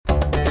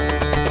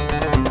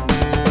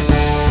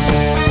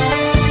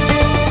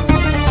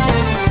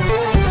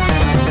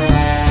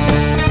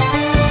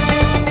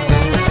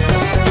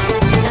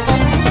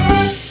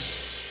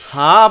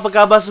Apa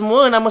khabar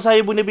semua? Nama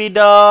saya Bonda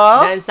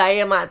Bedah. Dan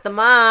saya Mak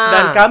Temah.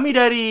 Dan kami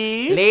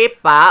dari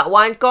Lepak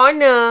One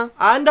Corner.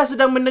 Anda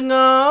sedang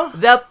mendengar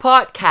The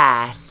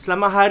Podcast.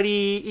 Selamat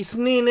hari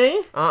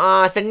Isnin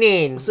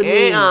Senin.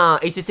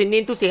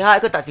 Senin tu sihat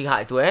ke tak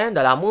sihat tu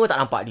Dah lama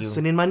tak nampak dia.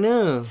 Senin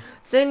mana?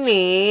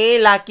 Senin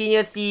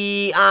lakinya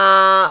si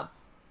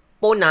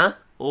Pona.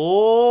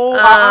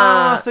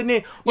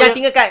 Senin. Yang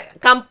tinggal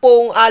kat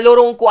kampung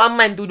Lorong Ku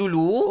Aman tu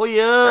dulu.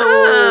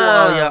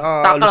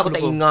 Tak kalau aku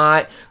tak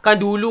ingat. Kan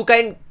dulu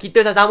kan kita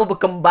sama-sama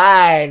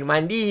berkemban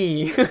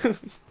mandi.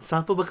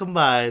 Siapa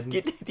berkemban?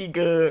 Kita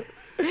tiga.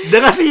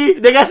 Dia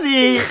kasi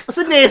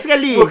Senin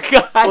sekali.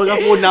 Bukan. Orang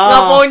Pona.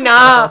 Orang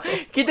Pona.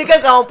 Kita kan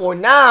kawan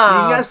Pona.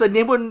 Ingat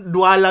Senin pun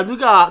dua alam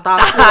juga.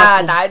 Takut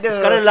Tak ada.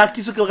 Sekarang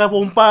lelaki suka pakai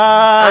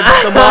perempuan.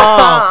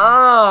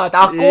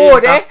 Takut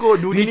Takut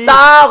dunia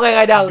risau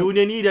kadang-kadang.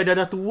 Dunia ni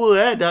dah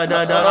tua Dah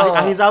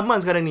akhir zaman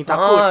sekarang ni.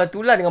 Takut.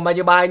 Itulah dengan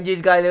banjir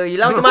segala.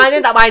 Yelah macam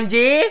mana tak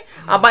banjir.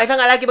 Banyak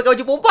sangat lelaki pakai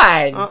baju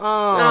perempuan.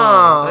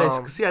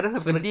 Kesian dah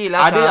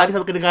Sedihlah. Ada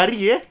sampai kena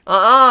gari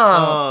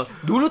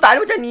Dulu tak ada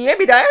macam ni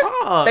Beda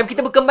Time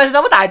kita berkembang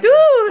sama tak ada.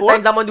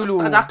 Time zaman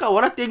dulu tak cakap.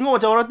 Orang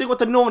tengok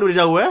tenung dari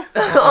jauh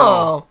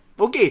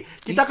Okey,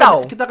 kita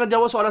akan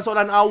jawab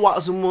soalan-soalan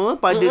awak semua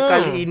pada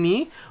kali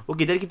ini.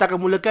 Okey, jadi kita akan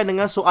mulakan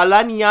dengan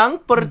soalan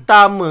yang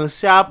pertama.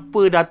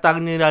 Siapa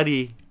datangnya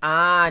dari?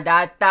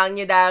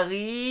 Datangnya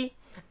dari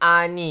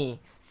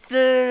ni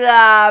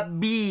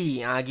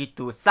Serabi.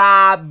 Gitu.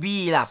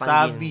 Sabi lah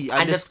Sabi panggil.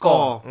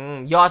 underscore.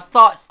 Your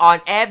thoughts on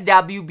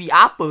FWB.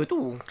 Apa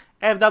tu?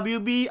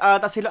 FWB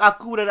tak silap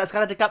aku dah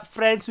sekarang cakap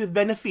friends with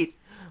benefit.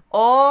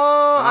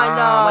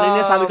 Alah.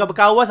 Maknanya sambil kau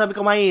berkawan sambil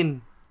kau main.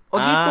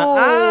 Gitu.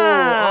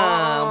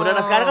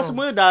 Budak-budak sekarang kan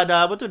semua dah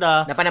Dah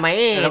pandai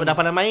main. Dah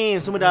pandai main.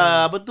 Semua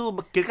dah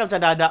kira kan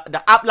macam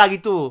dah up lah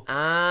gitu.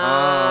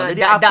 Jadi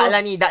dak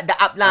lah ni, dak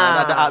up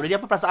lah. Dah up. Jadi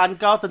apa perasaan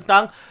kau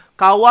tentang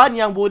kawan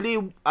yang boleh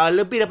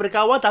lebih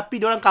daripada kawan tapi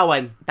diorang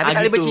kawan. Tapi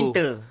tak boleh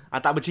bercinta.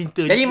 Tak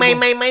bercinta. Jadi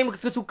main-main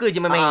suka je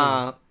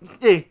main-main.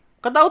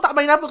 Kau tahu tak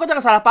main apa? Kau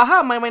jangan salah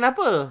faham. Main-main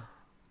apa?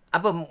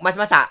 Apa?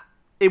 Masak-masak?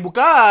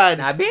 Bukan.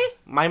 Habis?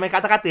 Main-main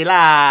kata-kata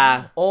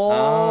lah.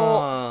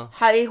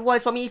 Hal ehwal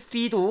suami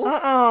isteri tu.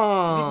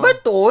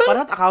 Betul.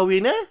 Padahal tak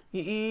kahwin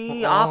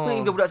Apa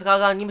ni budak-budak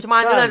sekarang ni? Macam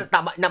mana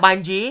kan? nak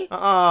banjir?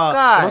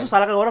 Kan? Lepas tu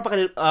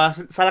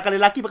salahkan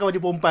lelaki pakai baju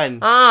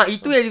perempuan.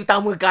 Itu yang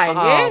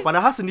diutamakan.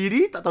 Padahal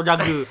sendiri tak tahu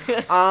jaga.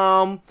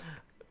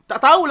 Tak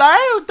tahulah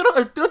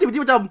Terus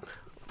tiba-tiba macam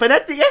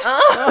fanatik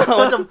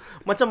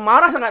macam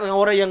marah sangat dengan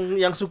orang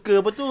yang suka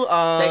apa tu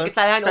cari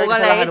kesalahan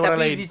orang lain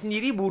tapi dia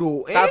sendiri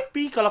buruk.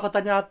 Tapi kalau kau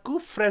tanya aku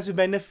friends with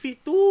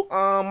benefit tu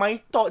my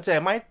thoughts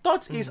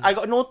is I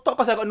got no thought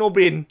cause I got no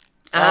brain.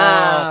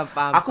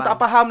 Faham, aku tak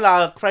faham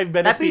lah friends with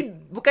benefit. Tapi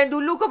bukan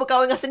dulu kau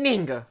berkawan dengan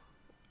Senin ke?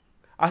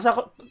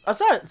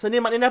 Asal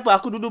Senin maknanya apa?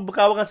 Aku dulu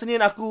berkawan dengan Senin,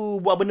 aku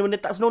buat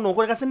benda-benda tak senonoh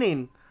kau dengan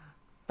Senin.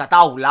 Tak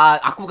tahulah.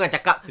 Aku bukan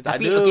cakap.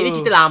 Tapi ni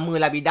cerita lama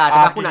lah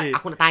Beda. Tapi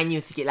aku nak tanya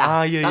sikit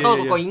lah. Tak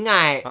tahu kau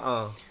ingat.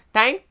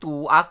 Time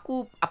tu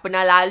aku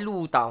pernah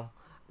lalu tau.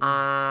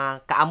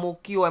 Kat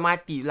Amokyo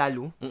MRT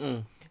lalu.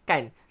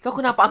 Kan? So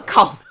aku nampak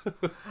kau.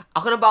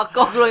 Aku nampak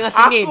kau keluar dengan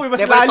Senin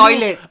daripada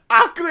toilet.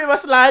 Aku memang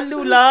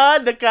selalu lah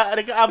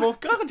dekat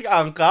Amokyo. Aku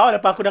cakap kau.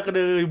 Lepas aku dah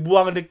kena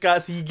buang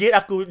dekat Seagate,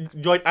 aku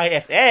join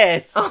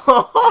ISS.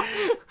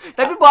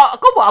 Tapi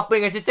kau buat apa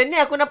dengan si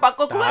Senin? Aku nampak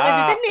kau keluar dengan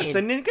si Senin.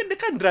 Senin kan dia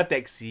kan drive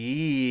taxi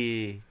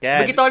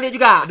kan? Pergi toilet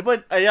juga? Dia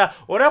pun,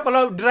 orang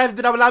kalau drive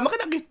tu dah lama kan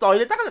nak pergi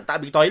toilet. Tak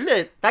pergi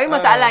toilet. Tapi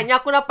masalahnya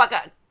aku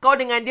nampak kau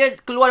dengan dia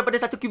keluar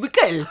daripada satu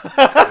cubicle.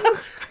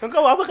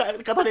 Kau apa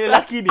kat toilet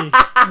lelaki ni?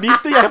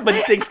 Itu yang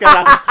penting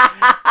sekarang.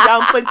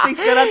 Yang penting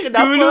sekarang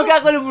kenapa? Dulu kan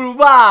aku belum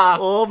berubah.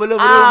 Belum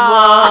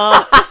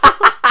berubah.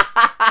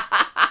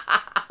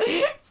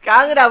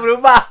 Sekarang dah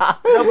berubah.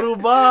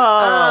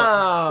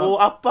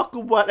 Apa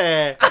aku buat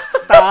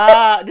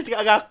Tak. Dia cakap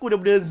dengan aku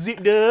daripada zip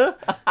dia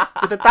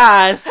ke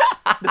tas.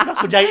 Dia suruh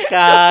aku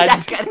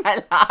jahitkan.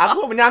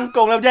 Aku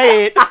menyangkong lah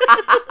berjahit.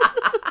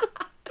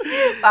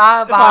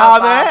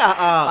 Faham.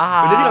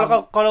 Jadi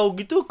kalau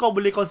gitu kau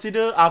boleh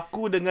consider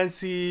aku dengan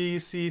si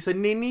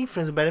Senin ni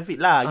friends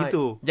benefit lah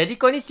gitu. Jadi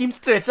kau ni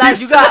seamstress lah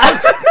juga.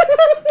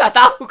 Tak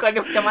tahu kau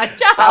ni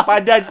macam-macam.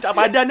 Tak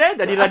padan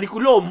jadi Rani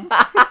Kulum.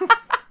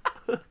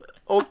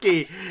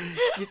 Okey.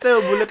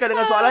 Kita mulakan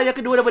dengan soalan yang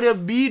kedua daripada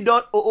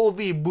B.OOV.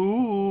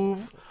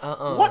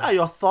 What are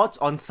your thoughts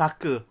on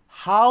Saka?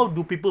 How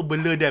do people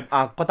bela them?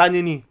 Kau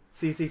tanya ni.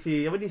 Si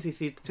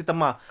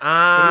Temah.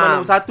 Memang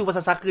nombor satu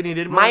pasal Saka ni.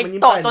 Dia my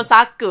thoughts on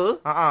Saka.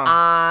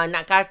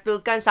 Nak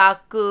katakan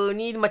Saka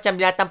ni macam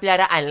binatang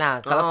peliharaan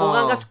lah. Kalau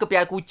korang kan suka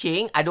pelihara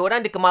kucing, ada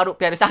orang dia kemaruk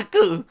pelihara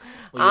Saka.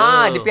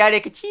 Dia pelihara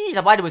kecil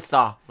sampai ada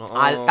besar.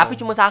 Tapi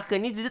cuma Saka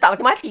ni dia tak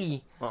mati-mati.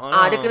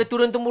 Dia kena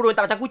turun-temurun.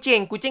 Tak macam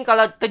kucing. Kucing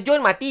kalau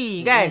terjun mati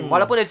kan.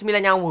 Walaupun ada 9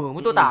 nyawa.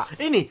 Betul tak?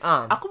 Ini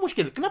aku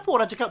muskil. Kenapa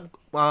orang cakap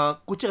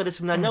kucing ada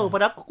 9 nyawa?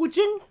 Pada aku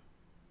kucing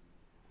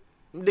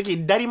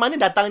dari mana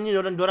datangnya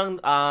diorang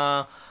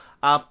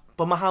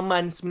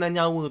pemahaman 9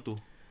 nyawa tu?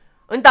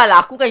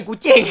 Entahlah, aku kan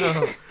kucing.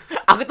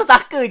 Aku tu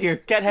Saka je.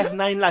 Cat has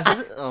 9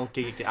 lives.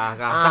 Okay.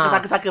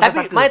 Saka.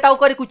 Tapi mana tahu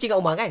kau ada kucing kat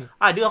rumah kan?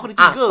 Ada, aku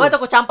ada 3. Mana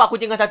tahu kau campak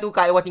kucing kau satu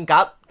kat luar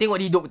tingkap, tengok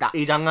dia hidup tak?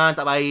 Jangan,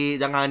 tak baik.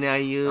 Jangan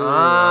aniaya.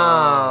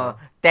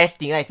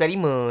 Testing lah,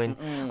 eksperimen.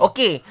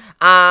 Okay.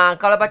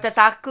 Kalau macam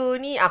Saka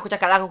ni, aku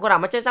cakap lah dengan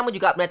korang, macam sama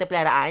juga binatang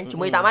peliharaan,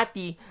 cuma dia tak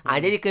mati.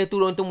 Jadi kena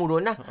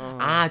turun-temurun lah.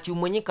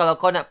 Cumanya kalau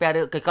kau nak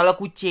pelihara, kalau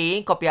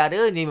kucing kau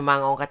pelihara, ni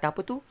memang orang kata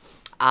apa tu?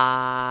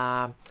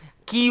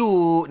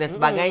 Cute dan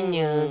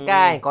sebagainya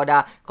kan. Kau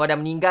dah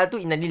meninggal tu,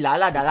 innalillah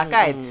lah dah lah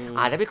kan.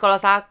 Tapi kalau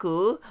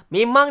Saka,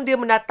 memang dia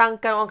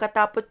mendatangkan orang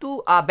kata apa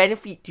tu,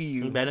 benefit to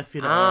you.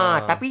 Benefit.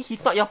 Tapi he's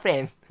not your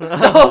friend.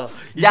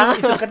 Jangan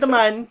itu bukan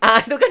teman.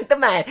 Itu kan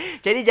teman.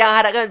 Jadi jangan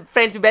harapkan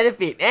friends with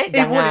benefit.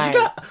 Jangan. Boleh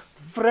juga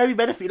friend with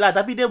benefit lah,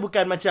 tapi dia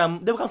bukan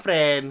macam, dia bukan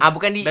friend.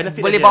 Bukan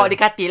boleh bawa dia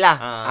katil lah.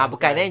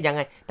 Bukan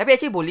jangan. Tapi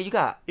actually boleh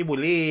juga.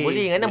 Boleh.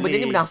 Boleh kerana benda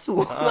ni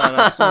bernafsu.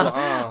 Nafsu.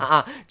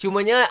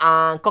 Cumanya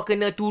kau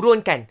kena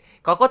turunkan.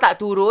 Kalau kau tak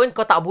turun,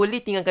 kau tak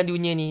boleh tinggalkan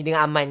dunia ni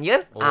dengan aman,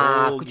 ya?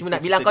 Aku cuma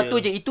nak bilang kau tu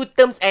je. Itu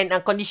terms and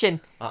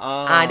condition.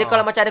 Dia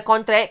kalau macam ada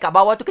kontrak kat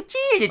bawah tu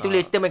kecil je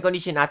tulis term and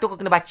condition. Tu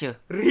kau kena baca.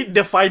 Read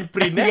the fine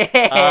print.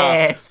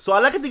 Yes.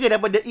 Soalan ketiga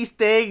daripada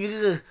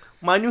Isnin.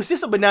 Manusia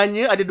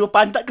sebenarnya ada 2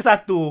 pantat ke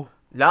 1?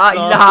 La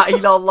ilaha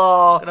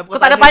illallah. Kau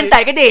tak ada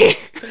pantai ke,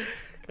 Dik?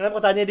 Kenapa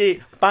kau tanya,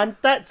 Dik?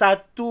 Pantat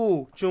 1.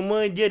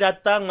 Cuma dia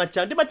datang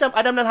macam, dia macam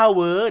Adam dan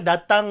Hawa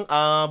datang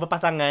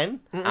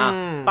berpasangan.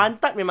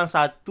 Pantat memang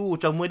 1.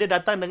 Cuma dia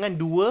datang dengan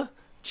 2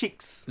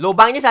 chicks.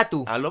 Lubangnya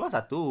 1. Lubang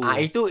 1.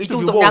 Itu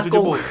untuk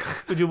menyangkut.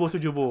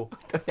 7 boh.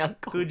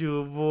 Menyangkut.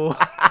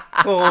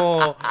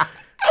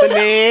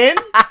 Senin.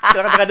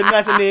 Jangan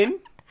dengar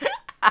Senin.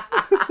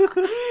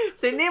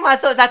 Senin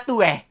masuk 1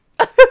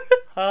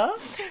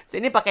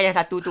 Senin pakai yang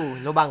 1 tu,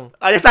 lubang.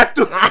 Yang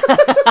 1.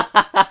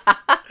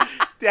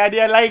 Tiada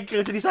yang lain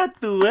ke jadi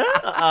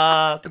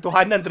 1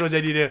 ketuhanan terus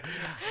jadi dia.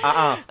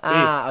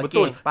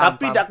 Betul. Okay, faham.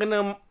 Tapi tak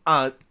kena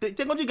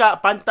tengok juga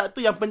pantat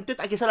tu, yang penting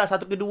tak kisahlah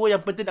 1 ke 2,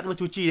 yang penting tak kena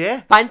cuci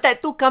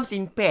Pantat tu comes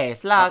in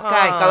pairs lah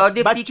kan. Kalau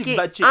dia fikir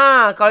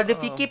kalau dia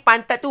fikir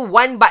pantat tu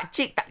one butt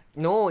cheek, tak.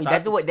 No, it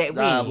doesn't work that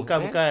way.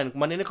 Bukan.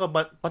 Maknanya kau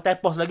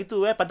tepos lagi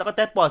tu pantat kau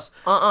tepos.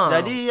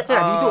 Jadi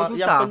duduk susah.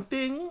 yang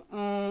penting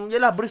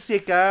yalah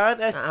bersihkan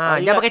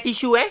jangan pakai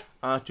tisu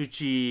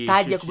cuci.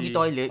 Tadi aku pergi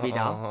toilet,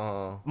 Bedah.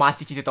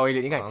 Masih cerita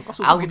toilet ni kan. Aku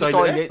Aku pergi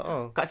toilet.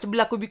 Kat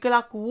sebelah kubikel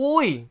aku,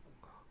 woi.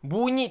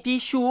 Bunyi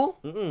tisu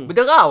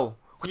berderau.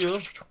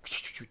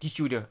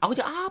 Tisu dia. Aku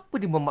cakap apa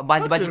dia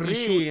baju-baju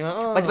tisu.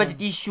 Baju-baju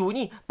tisu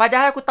ni.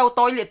 Padahal aku tahu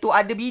toilet tu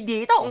ada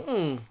bidet tau.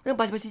 Dan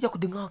baju-baju tisu aku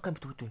dengarkan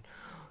betul-betul.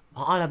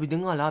 Lah,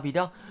 dengar lah,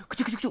 Bedah.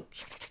 Kecuk.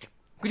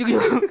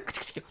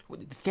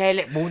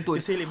 Selet bontot.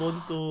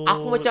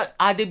 Aku macam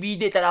ada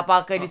bidet tak nak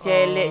pakai dia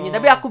seletnya.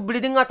 Tapi aku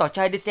boleh dengar tau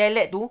cara dia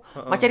selet tu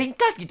macam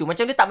ringkas gitu.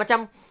 Macam dia tak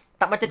macam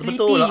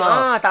teliti.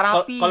 Tak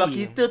rapi. Kalau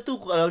kita tu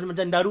kalau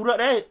macam darurat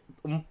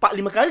 4-5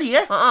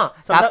 kali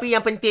Tapi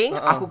yang penting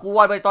aku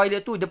keluar dari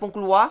toilet tu, dia pun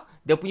keluar,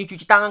 dia punya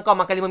cuci tangan kau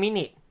makan 5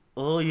 minit.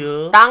 Oh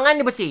ya. Tangan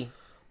dia bersih.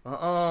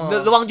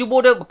 Luang jubur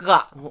dia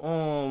berkerak.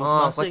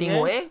 Kau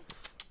tengok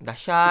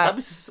dahsyat.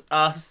 Tapi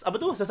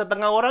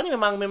sesetengah orang ni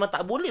memang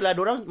tak boleh lah.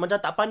 Diorang macam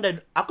tak pandai.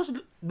 Aku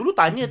dulu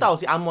tanya tau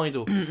si Amoy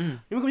tu.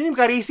 Ini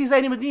bukan racist lah.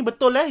 Ini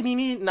betul lah.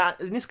 Ini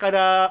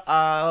sekadar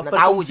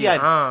perkongsian.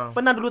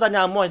 Pernah dulu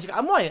tanya Amoy.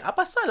 Cakap, Amoy,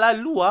 apa salah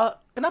lu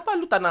kenapa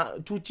lu tak nak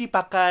cuci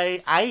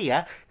pakai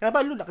air Kenapa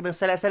lu nak kena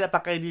selet-selet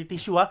pakai di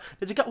tisu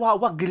Dia cakap, wah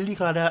geli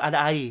kalau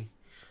ada air.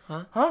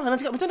 Dia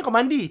cakap, macam mana kau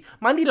mandi?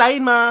 Mandi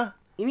lain mah.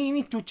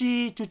 Ini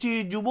cuci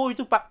jubur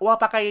itu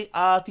pakai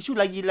tisu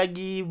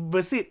lagi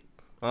bersih.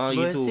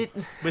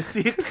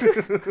 Besit.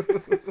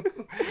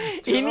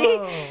 Ini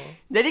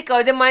jadi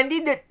kalau dia mandi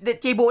dia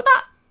cebok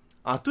tak?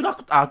 Tu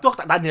aku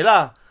tak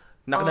tanyalah.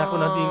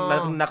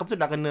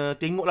 Nak kena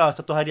tengok lah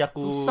satu hari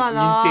aku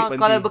ngintip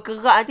nanti. Kalau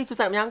berkerak nanti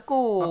susah nak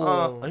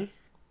menyangkut.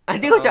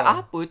 Dia macam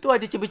apa tu,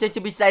 ada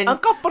cebisan-cebisan.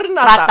 Engkau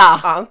pernah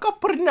rata. tak? Engkau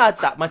pernah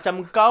tak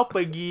macam kau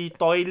pergi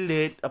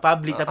toilet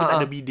public tapi tak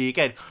ada bidet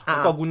kan?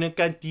 Kau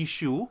gunakan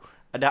tisu,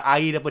 ada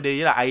air daripada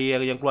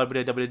air yang keluar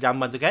daripada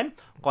jamban tu kan.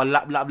 Kau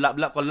lap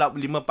kau lap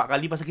 5-4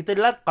 kali. Pasal kita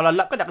kalau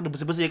lap kan nak kena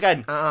bersih-bersih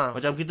kan.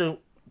 Macam kita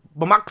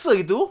bermaksa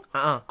gitu.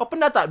 Kau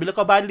pernah tak bila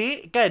kau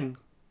balik kan,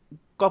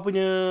 kau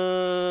punya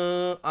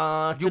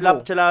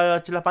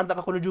celah pantat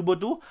kau kena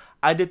jubur tu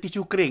ada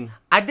tisu kering?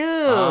 Ada.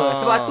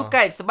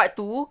 Sebab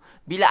tu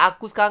bila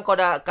aku sekarang kau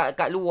dah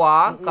kat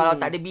luar, kalau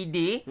tak ada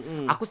bidet,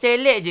 aku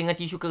selet je dengan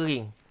tisu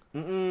kering.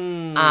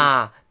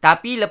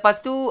 Tapi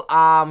lepas tu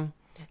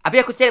habis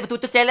aku selet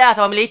betul-betul selet lah,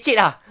 sama melecet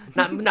lah.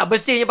 Nak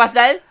bersihnya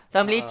pasal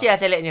sama melecet lah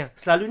seletnya.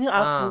 Selalunya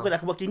aku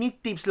nak buat ini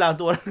tips lah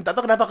untuk orang. Tak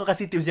tahu kenapa kau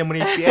kasih tips yang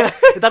melecet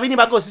Tapi ni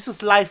bagus. This is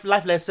life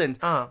lesson.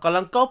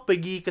 Kalau kau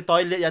pergi ke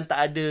toilet yang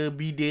tak ada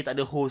bidet, tak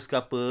ada hose ke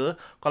apa,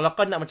 kalau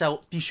kau nak macam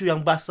tisu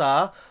yang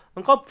basah,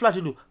 kau flush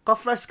dulu. Kau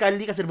flush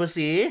sekali kasi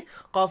bersih.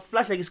 Kau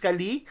flush lagi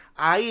sekali.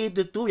 Air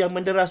tu yang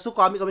menderas tu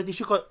kau ambil kau punya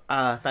tisu kau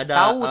tak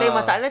ada. Tahu tapi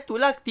masalah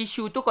tu lah,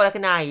 tisu tu kalau dah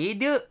kena air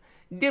dia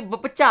dia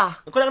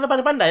berpecah. Kau nak kena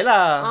pandai-pandai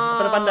lah.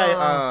 Pandai-pandai.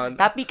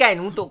 Tapi kan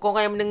untuk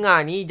korang yang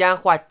mendengar ni, jangan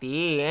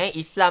khawatir.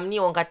 Islam ni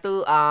orang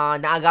kata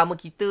dan agama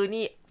kita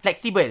ni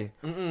fleksibel.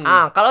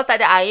 Kalau tak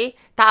ada air,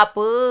 tak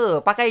apa.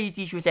 Pakai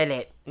tisu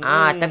salad.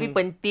 Tapi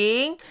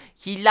penting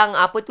hilang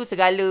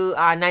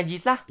segala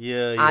najis lah.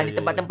 Di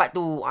tempat-tempat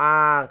tu.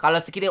 Kalau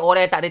sekiranya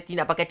orang yang tak reti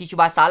nak pakai tisu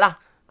basah lah.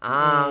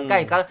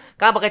 Kan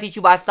kalau pakai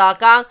tisu basah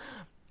kan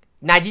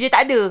najis dia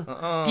tak ada.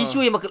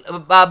 Tisu yang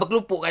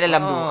berkelupuk kat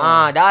dalam tu.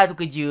 Dah tu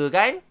kerja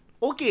kan.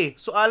 Okey,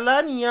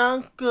 soalan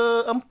yang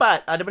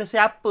keempat daripada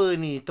siapa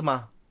ni,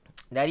 Temah?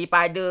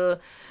 Daripada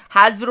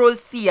Hazrul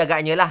C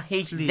agaknya lah.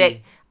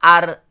 HZRLSLII.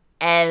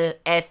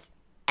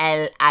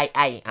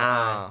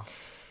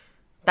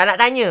 Tak nak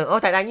tanya.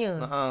 Tak tanya.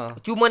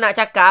 Cuma nak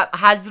cakap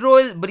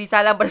Hazrul beri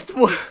salam pada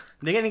semua.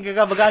 Dengan ni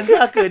kakak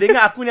berganza ke?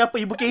 Dengan aku ni apa,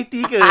 Ibu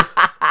Katie ke?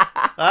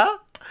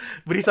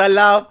 Beri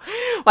salam.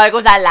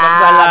 Waalaikumsalam.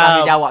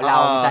 Aku jawab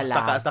lah.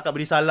 Setakat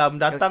beri salam.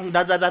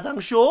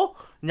 Datang show,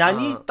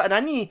 nyanyi tak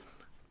nyanyi.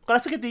 Kau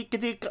rasa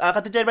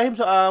kata Jan Ibrahim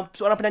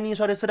seorang penyanyi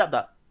suara sedap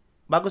tak?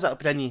 Bagus tak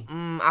penyanyi?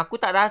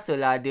 Aku tak rasa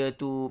lah dia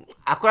tu.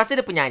 Aku rasa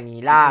dia penyanyi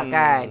lah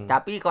kan.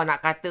 Tapi kau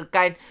nak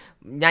katakan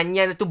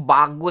nyanyian tu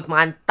bagus,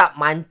 mantap,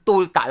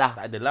 mantul, tak lah.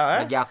 Tak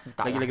adalah Bagi aku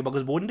tak lagi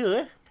bagus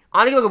Bonda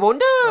lagi bagus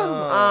Bonda.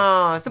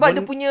 Sebab dia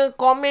punya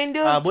komen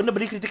dia Bonda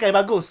beri kritikan yang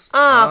bagus.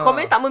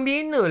 Komen tak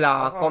membina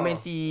lah. Komen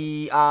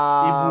si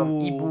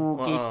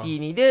Ibu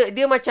Katie ni.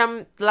 Dia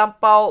macam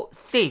terlampau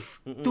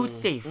safe. Too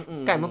safe.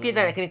 Kan mungkin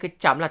tak nak kena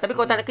kecam lah. Tapi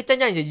kalau tak nak kecam,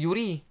 jangan jadi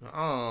juri.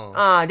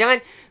 Jangan.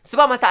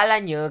 Sebab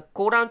masalahnya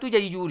korang tu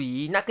jadi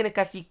juri nak kena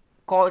kasih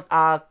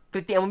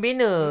kritik yang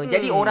membina.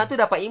 Jadi orang tu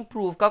dapat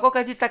improve. Kalau kau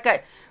kasih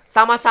setakat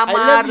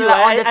samar-samar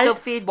lah on the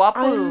surface, buat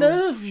apa?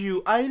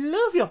 I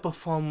love your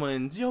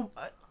performance.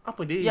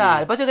 Apa dia?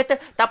 Ya, lepas tu kata,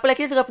 tak apalah,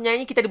 kita sebagai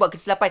penyanyi, kita ada buat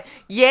kesilapan.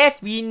 Yes,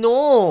 we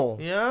know.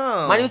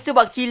 Manusia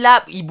buat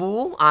silap,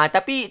 ibu.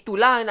 Tapi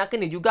itulah, nak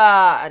kena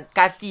juga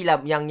kasih lah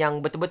yang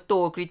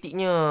betul-betul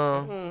kritiknya.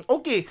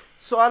 Okey,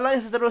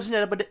 soalan yang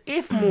seterusnya daripada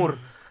Ifmur.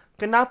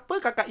 Kenapa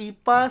kakak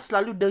ipar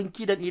selalu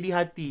dengki dan iri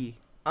hati?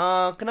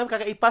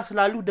 Kenapa kakak ipar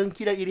selalu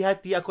dengki dan iri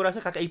hati? Aku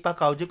rasa kakak ipar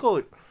kau je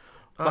kot.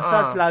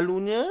 Pasal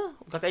selalunya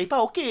kakak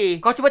ipar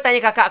okey. Kau cuba tanya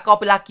kakak kau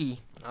pelaki.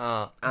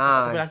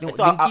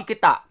 Dengki ke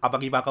tak?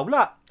 Abang ipar kau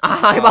pula.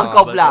 Abang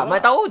kau pula.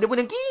 Mana tahu dia pun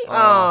dengki.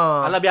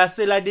 Alah,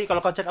 biasalah dik, kalau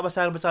kau cakap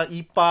pasal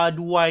ipar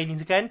duai ni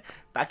kan,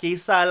 tak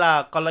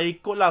kisahlah. Kalau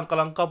ikut lah,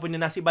 kalau kau punya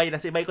nasib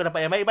baik kau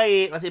dapat yang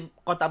baik-baik. Nasib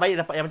kau tak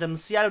baik dapat yang macam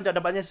sial, macam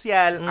dapatnya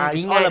sial.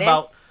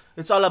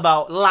 It's all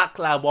about luck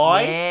lah,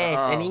 boy. Yes.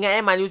 Dan ingat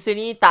manusia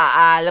ni tak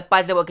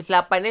lepas dia buat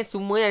kesilapan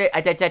semua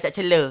acak-acak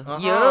celah.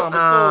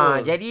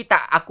 Betul. Jadi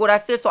aku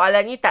rasa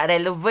soalan ni tak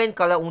relevan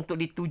kalau untuk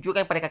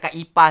ditujukan pada kakak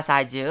ipar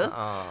saja.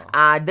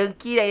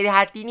 Dengki dan iri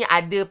hati ni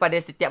ada pada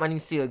setiap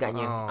manusia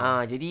agaknya.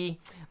 Jadi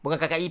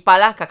bukan kakak ipar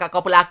lah, kakak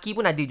kau pelaki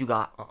pun ada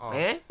juga.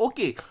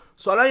 Okay.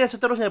 Soalan yang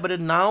seterusnya daripada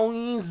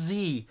Naomi Z.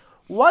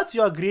 What's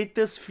your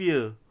greatest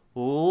fear?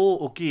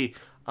 Okay.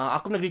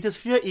 Aku punya greatest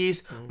fear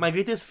is my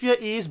greatest fear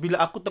is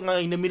bila aku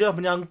tengah in the middle of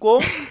menyangkung,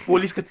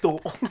 polis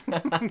ketuk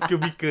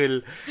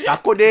cubicle.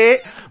 Takut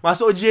dek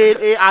masuk jail.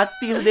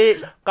 Artis dek,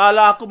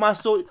 kalau aku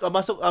masuk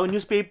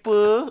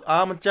newspaper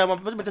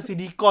macam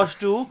CD Kosh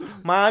tu,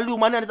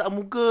 malu mana letak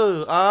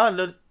muka.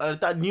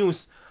 Letak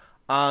news.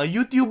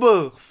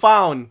 YouTuber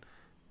found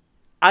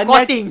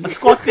squatting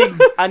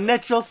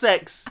unnatural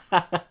sex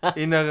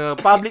in a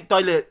public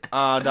toilet.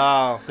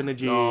 Dah kena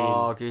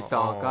jail.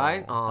 Kisah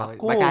kan.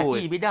 Takut. Macam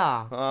hati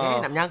beda.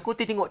 Nak menyangkut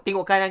tu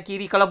tengok kanan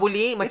kiri. Kalau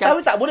boleh macam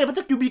tapi tak boleh.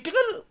 Macam cubicle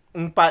kan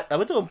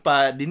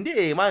 4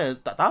 dinding. Mana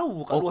tak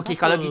tahu kat luar.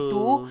 Kalau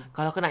gitu,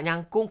 kalau kau nak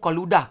nyangkung, kau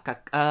ludah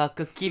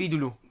ke kiri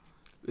dulu.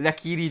 Ludah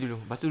kiri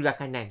dulu, lepas tu ludah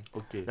kanan.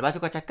 Lepas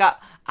tu kau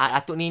cakap,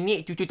 atuk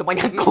nenek cucu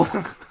tempat nyangkung.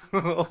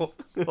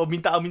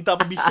 Minta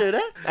permission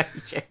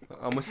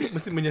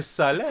mesti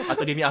menyesal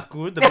atau nenek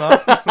aku tengah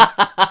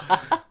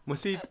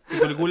mesti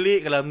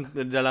tergulik-gulik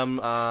dalam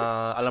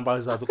alam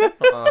barzah tu kan.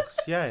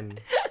 Kesian.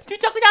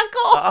 Cucu aku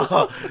nyangkung.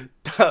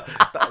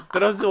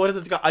 Terus orang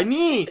tu cakap,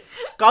 ni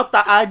kau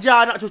tak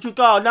ajar anak cucu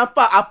kau.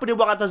 Nampak apa dia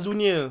buat kat atas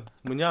dunia?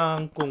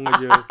 Menyangkung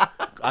aja.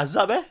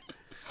 Azab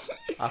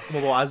Aku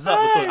mau bawa azab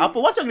betul. Apa?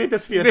 What's your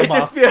greatest fear?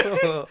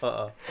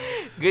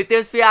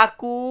 Greatest fear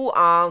aku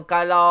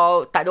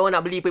kalau tak ada orang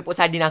nak beli epok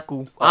sardin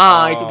aku.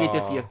 Itu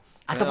greatest fear.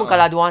 Ataupun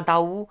kalau ada orang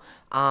tahu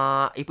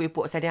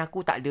epok sardin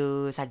aku tak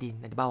ada sardin,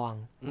 ada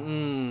bawang.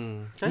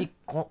 Ni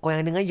kau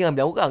yang dengar jangan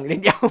bilang orang. Dia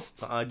diam.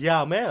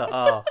 Diam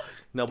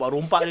nak buat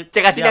rompak.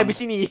 Cakap sini habis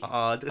sini.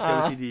 Cakap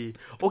habis sini.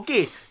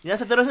 Okey, yang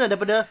seterusnya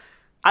daripada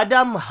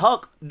Adam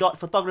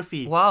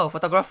Hulk.photography. Wow,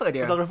 photographer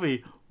dia.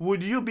 Photography.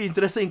 Would you be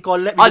interested in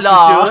collab in the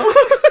future?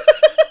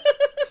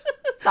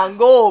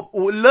 Sanggup.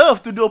 Would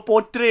love to do a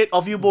portrait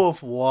of you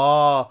both.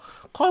 Wow.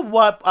 Kau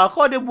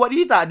ada buat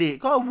ini tak, dik?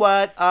 Kau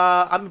buat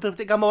ambil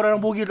petik gambar orang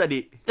bugil tak,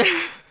 dik?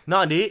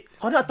 Nak, dik?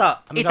 Kau nak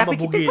tak ambil gambar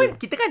bugil?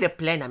 Tapi kita kan ada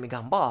plan ambil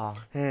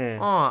gambar.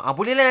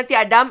 Boleh lah nanti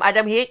Adam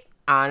head.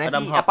 Nanti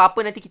Adam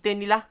apa-apa nanti kita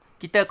ni lah.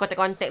 kita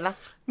kontak-kontak lah.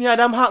 Ni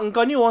Adam Haq,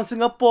 kau ni orang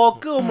Singapura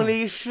ke orang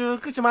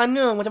Malaysia ke macam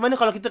mana? Macam mana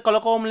kalau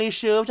kau orang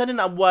Malaysia, macam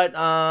mana nak buat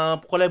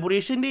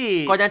collaboration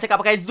ni? Kau jangan cakap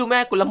pakai Zoom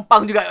aku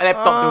lempang juga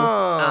laptop tu.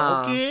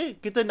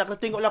 Okay, kita nak kena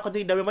tengok lah kau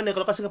dari mana.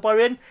 Kalau kau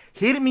Singaporean,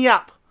 hit me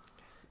up.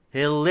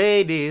 Hey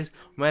ladies,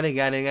 mana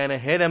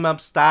hit em up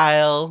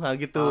style.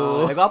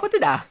 Gitu. Lagu apa tu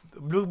dah?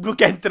 Blue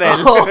Cantrell.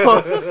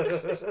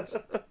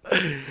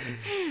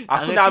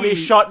 Aku nak ambil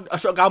shot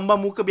gambar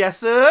muka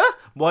biasa,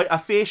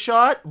 face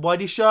shot,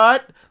 body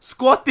shot,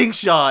 squatting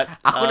shot.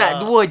 Aku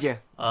nak dua je.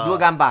 Dua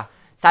gambar.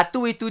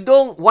 Satu with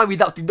tudung, one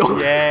without tudung.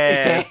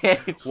 Yes.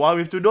 One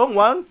with tudung,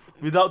 one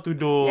without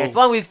tudung. Yes,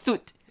 one with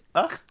suit.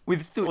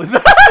 With suit.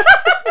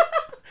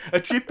 A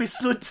 3-piece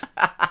suit.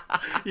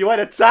 You want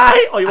a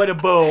tie or you want a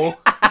bow?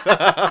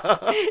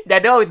 The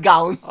other one with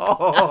gown.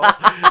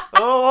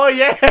 Oh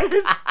yes.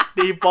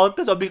 The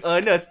importance of being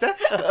earnest.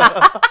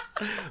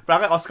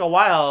 Perangai Oscar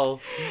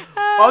Wilde.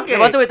 Okay.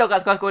 Lepas tu kita tahu kat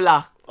sekolah-sekolah.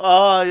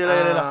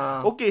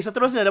 Yelah. Okay,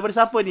 seterusnya daripada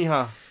siapa ni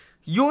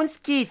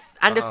Yunskith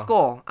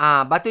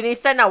 _ Batu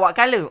nisan nak buat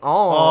colour.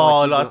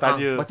 Lah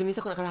tanya. Batu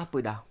nisan aku nak colour apa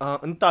dah?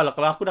 Entahlah.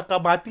 Kalau aku dah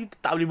mati,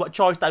 tak boleh buat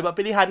choice, tak boleh buat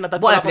pilihan.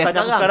 Tapi buat kalau kau tanya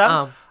aku sekarang,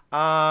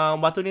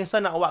 batu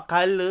nisan nak buat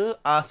colour,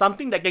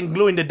 something that can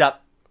glow in the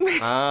dark.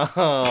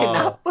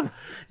 Kenapa?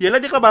 Yelah,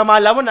 dia kalau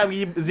malam-malam nak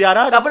pergi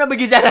ziarah. Siapa nak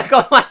pergi ziarah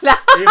kau malam?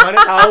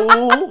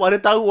 Mana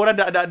tahu orang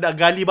dah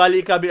gali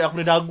balik ke, ambil aku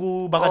punya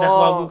dagu, bakal dagu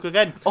aku ke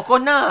kan. Kau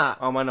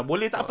nak? Mana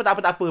boleh, tak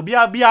apa.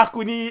 Biar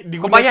aku ni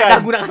digunakan. Kau banyak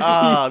dagu nak kasi.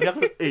 Biar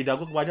aku,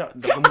 dagu aku banyak,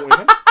 dah gemuk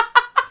kan.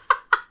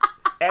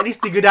 At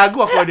least 3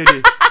 dagu aku ada ni.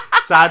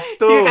 1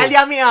 3 kali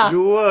ambil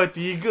 2,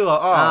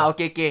 3.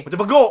 Okay. Macam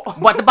peguk.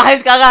 Buat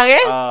terbaik sekarang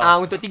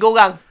untuk 3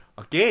 orang.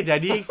 Okay,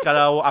 jadi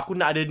kalau aku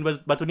nak ada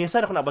batu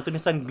nisan, aku nak batu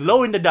nisan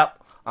glow in the dark.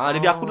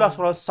 Jadi akulah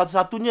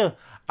satu-satunya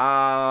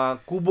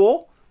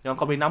kubur yang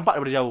kau boleh nampak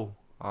daripada jauh.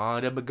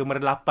 Dia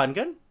bergemerlapan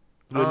kan?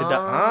 Glow in the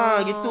dark.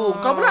 Gitu.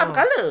 Kau pula apa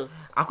colour?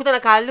 Aku tak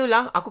nak colour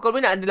lah. Aku kalau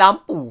boleh nak ada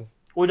lampu.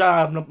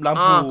 Dah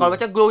lampu. Kalau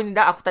macam glow in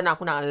the dark, aku tak nak.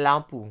 Aku nak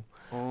lampu.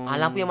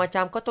 Lampu yang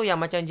macam, kau tahu yang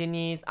macam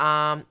jenis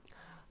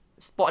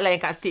spotlight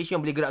yang kat stage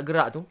yang boleh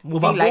gerak-gerak tu.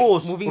 Moving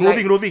lights.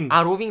 Roving.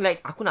 Roving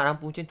lights. Aku nak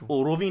lampu macam tu.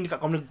 Roving dekat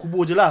kau punya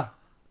kubur je lah.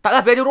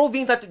 Taklah, biar ada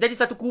roving jadi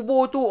satu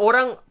kubur tu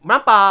orang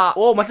nampak.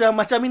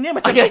 Macam ini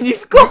macam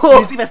disco.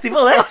 Music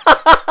festival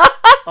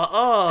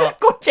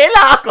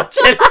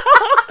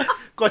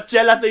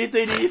Coachella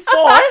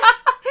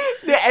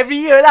 2024 Dia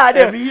every year lah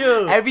ada.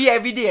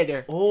 Every day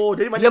ada.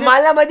 Jadi maknanya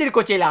malam aja di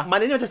Coachella.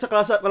 Maknanya macam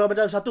kalau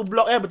macam satu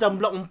blok macam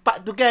blok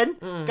 4 tu kan.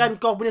 Kan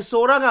kau punya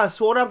seorang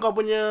kau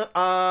punya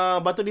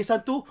batu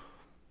nisan tu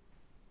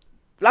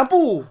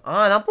lampu.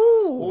 Lampu.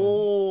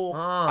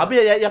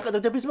 Habis yang kat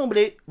tepi semua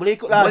boleh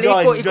ikut lah. Boleh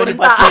ikut join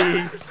party.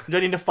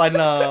 Join in the fun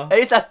lah.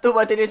 Jadi satu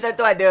batu nisan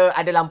tu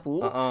ada lampu,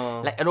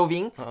 like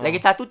roving.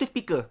 Lagi satu tu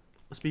speaker.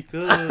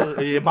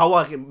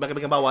 Bawah,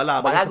 bagian bawah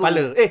lah, bagian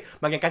kepala.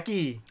 Bagian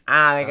kaki.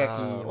 Bagian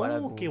kaki.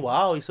 Okay,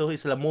 wow. So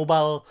it's a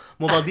mobile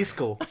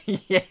disco.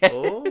 Yeah.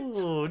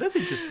 That's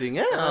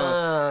interesting kan?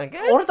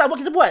 Orang tak buat,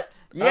 kita buat.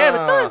 Yeah,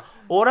 betul.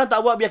 Orang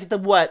tak buat, biar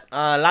kita buat.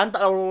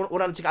 Lantak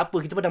orang nak cakap apa,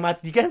 kita pun dah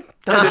mati kan.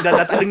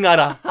 Dah tak dengar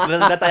dah.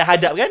 Dah tak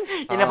hadap kan.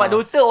 Yang nampak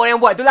dosa orang yang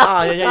buat tu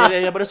lah.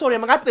 Yang pada orang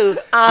yang mengata.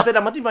 Kita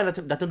dah mati,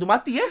 dah tentu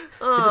mati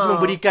Kita cuma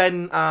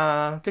berikan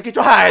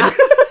kekecohan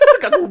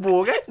kat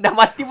kubur kan. Dah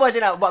mati pun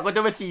macam nak buat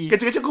kontroversi.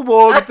 Kecoh-kecoh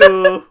kubur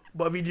gitu.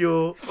 Buat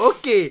video.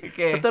 Okay.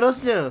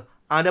 Seterusnya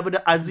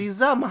daripada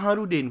Aziza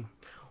Maharudin.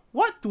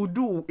 What to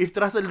do if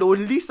terasa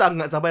lonely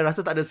sangat sampai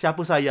rasa tak ada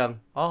siapa sayang?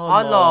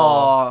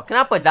 Allah.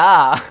 Kenapa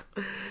Zah?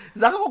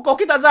 Zah, kau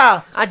okey tak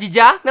Zah?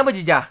 Jijah? Kenapa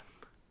Jijah?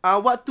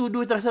 What to do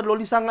if terasa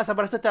lonely sangat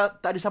sampai rasa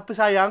tak ada siapa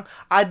sayang?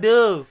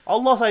 Ada.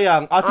 Allah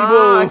sayang.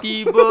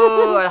 Tiba.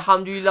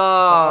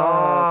 Alhamdulillah.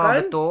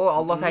 Kan? Betul.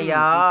 Allah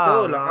sayang.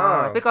 Betul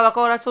lah. Tapi kalau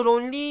kau rasa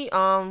lonely,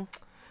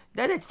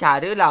 dah ada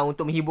cara lah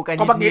untuk menghiburkan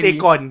diri sendiri. Kau panggil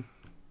aircon.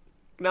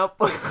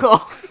 Kenapa kau?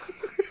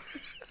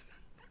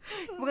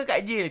 Bukan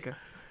Kak Jil ke?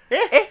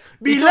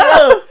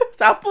 Bila?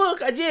 Siapa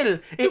Kak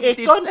Jil?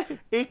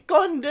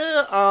 Aircon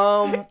dia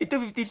itu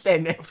 50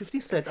 cent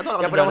 50 cent.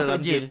 Yang pernah masuk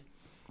jail.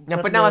 Yang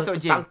pernah masuk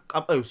jail.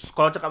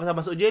 Kalau cakap pasal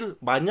masuk jail,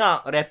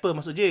 banyak rapper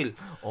masuk jail.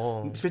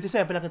 50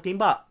 cent pernah kena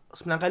tembak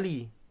 9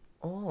 kali.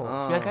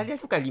 9 kali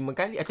atau 5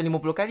 kali atau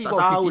 50 kali tak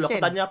tahu lah.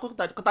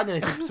 Kau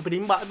tanya si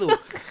penembak tu.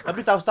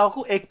 Tapi tahu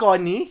aku aircon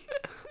ni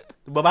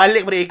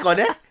berbalik pada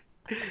aircon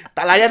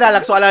tak layan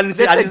dah soalan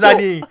si Aliza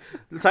ni.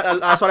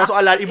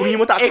 Soalan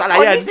ibu-ibu tak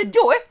layan. Aircon ni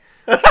sejuk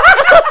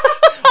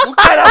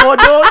Bukanlah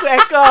bodoh tu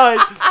aircon.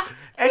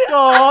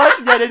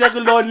 Dia aku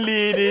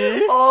lonely ni.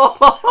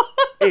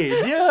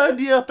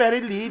 Dia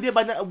apparently dia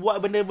banyak buat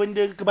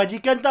benda-benda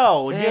kebajikan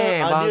tau.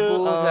 Dia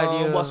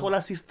buat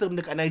solar system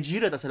dekat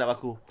Nigeria, tak silap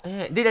aku.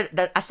 Dia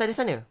asal dari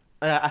sana?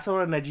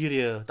 Asal orang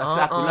Nigeria. Tak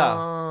silap aku lah.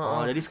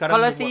 Jadi sekarang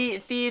kalau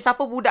si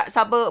siapa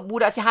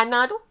budak si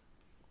Hana tu?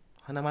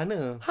 Hana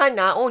mana?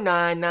 Hana,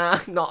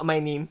 Nana, not my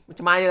name.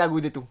 Macam mana lagu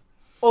dia tu?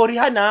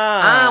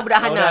 Rihanna. Budak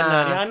Hana.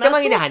 Rihanna Kita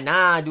panggil dia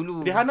Hana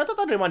dulu. Rihanna tu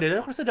tahu dari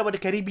mana? Aku rasa daripada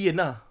Caribbean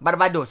lah.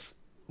 Barbados.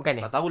 Bukan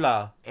Tak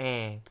tahulah.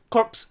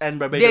 Corks and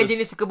Barbados. Dia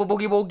jenis suka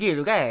berbogil-bogil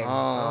tu kan.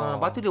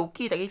 Lepas tu dia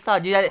okey, tak kisah.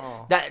 Dia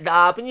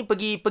dah apa ni,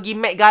 pergi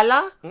Met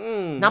Gala.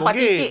 Nampak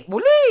titik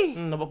boleh.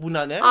 Nampak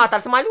punat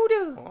tak semalu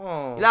dia.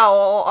 Yalah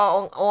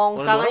orang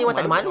sekarang ni orang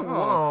tak ada malu.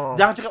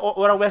 Jangan cakap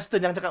orang western,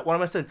 jangan cakap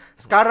orang western.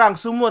 Sekarang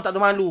semua tak ada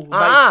malu.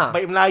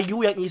 Baik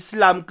Melayu yang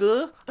Islam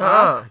ke,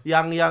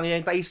 yang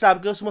tak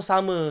Islam ke, semua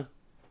sama.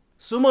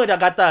 Semua dah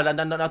gatal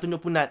dan nak tunjuk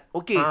punat.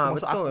 Okey,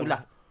 termasuk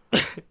akulah.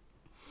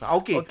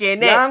 Okey,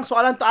 yang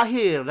soalan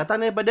terakhir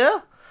datang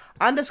daripada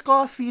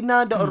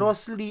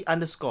 _Fina.Rosli_.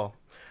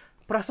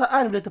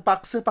 Perasaan bila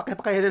terpaksa pakai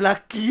pakaian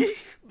lelaki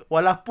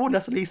walaupun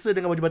dah selesa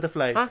dengan baju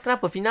butterfly.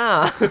 Kenapa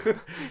Fina?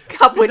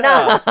 Kenapa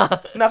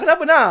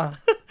Kenapa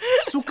nak?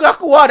 Suka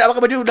aku nak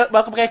pakai baju,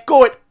 pakai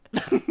coat.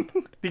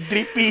 Di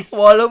 3 piece.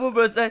 Walaupun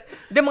perasaan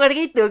dia mengata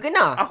kita ke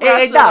nak? Aku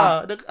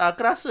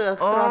rasa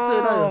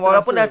dah.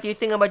 Walaupun dah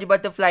selesa dengan baju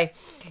butterfly.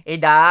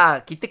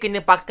 Dah, kita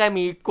kena pakai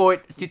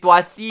mengikut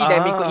situasi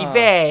dan mengikut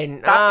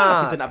event.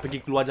 Takkanlah kita nak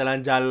pergi keluar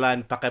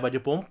jalan-jalan pakai baju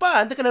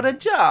perempuan, kita kena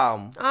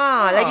rejam.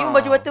 Lagi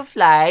baju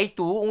butterfly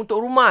tu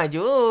untuk rumah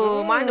je.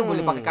 Mana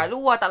boleh pakai kat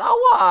luar, tak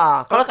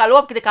lawa. Kalau kat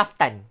luar kita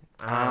kaftan.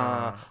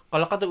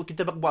 Kalau kata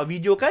kita buat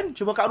video kan,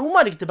 cuma kat rumah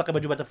ni kita pakai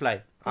baju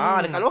butterfly.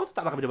 Dekat luar kita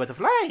tak pakai baju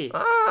butterfly.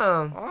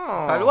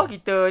 Kat luar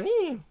kita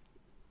ni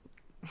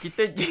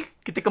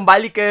kita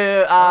kembali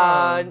ke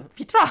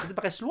fitrah. Kita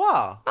pakai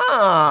seluar.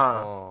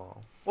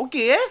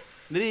 Okey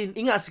Jadi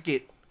ingat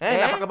sikit.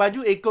 Nak pakai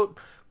baju ikut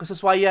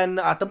kesesuaian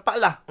tempat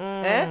lah.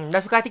 Dah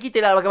suka hati kita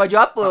lah pakai baju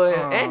apa.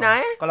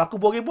 Kalau aku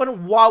boreng pun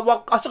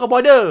asal kau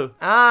border.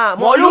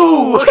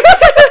 Molu.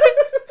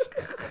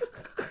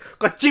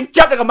 Kau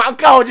cip-cap dengan mak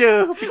kau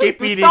je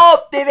PKP ni.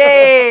 Tutup TV.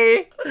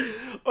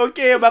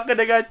 Okey, maka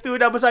dengan tu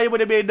dah bersama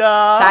Bonda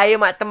Bedah. Saya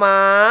Mak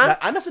Temah. Dan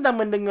anda sedang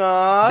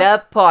mendengar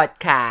The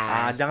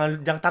Podcast.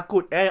 Jangan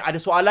takut.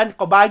 Ada soalan,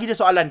 kau bagi je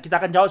soalan.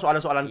 Kita akan jawab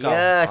soalan-soalan kau.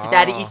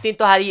 Setiap hari Isnin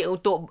tu hari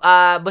untuk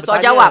bersoal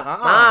jawab.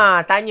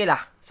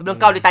 Tanyalah. Sebelum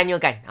kau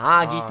ditanyakan.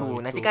 Gitu.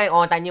 Nanti kan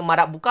orang tanya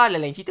marab buka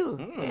lain cerita.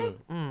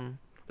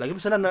 Lagi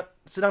pun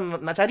senang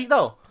nak cari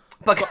tau.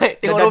 Pakai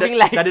tengok roving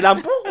light. Dah ada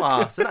lampu.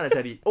 Senang nak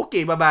cari.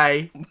 Okey,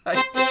 bye-bye.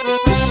 Bye.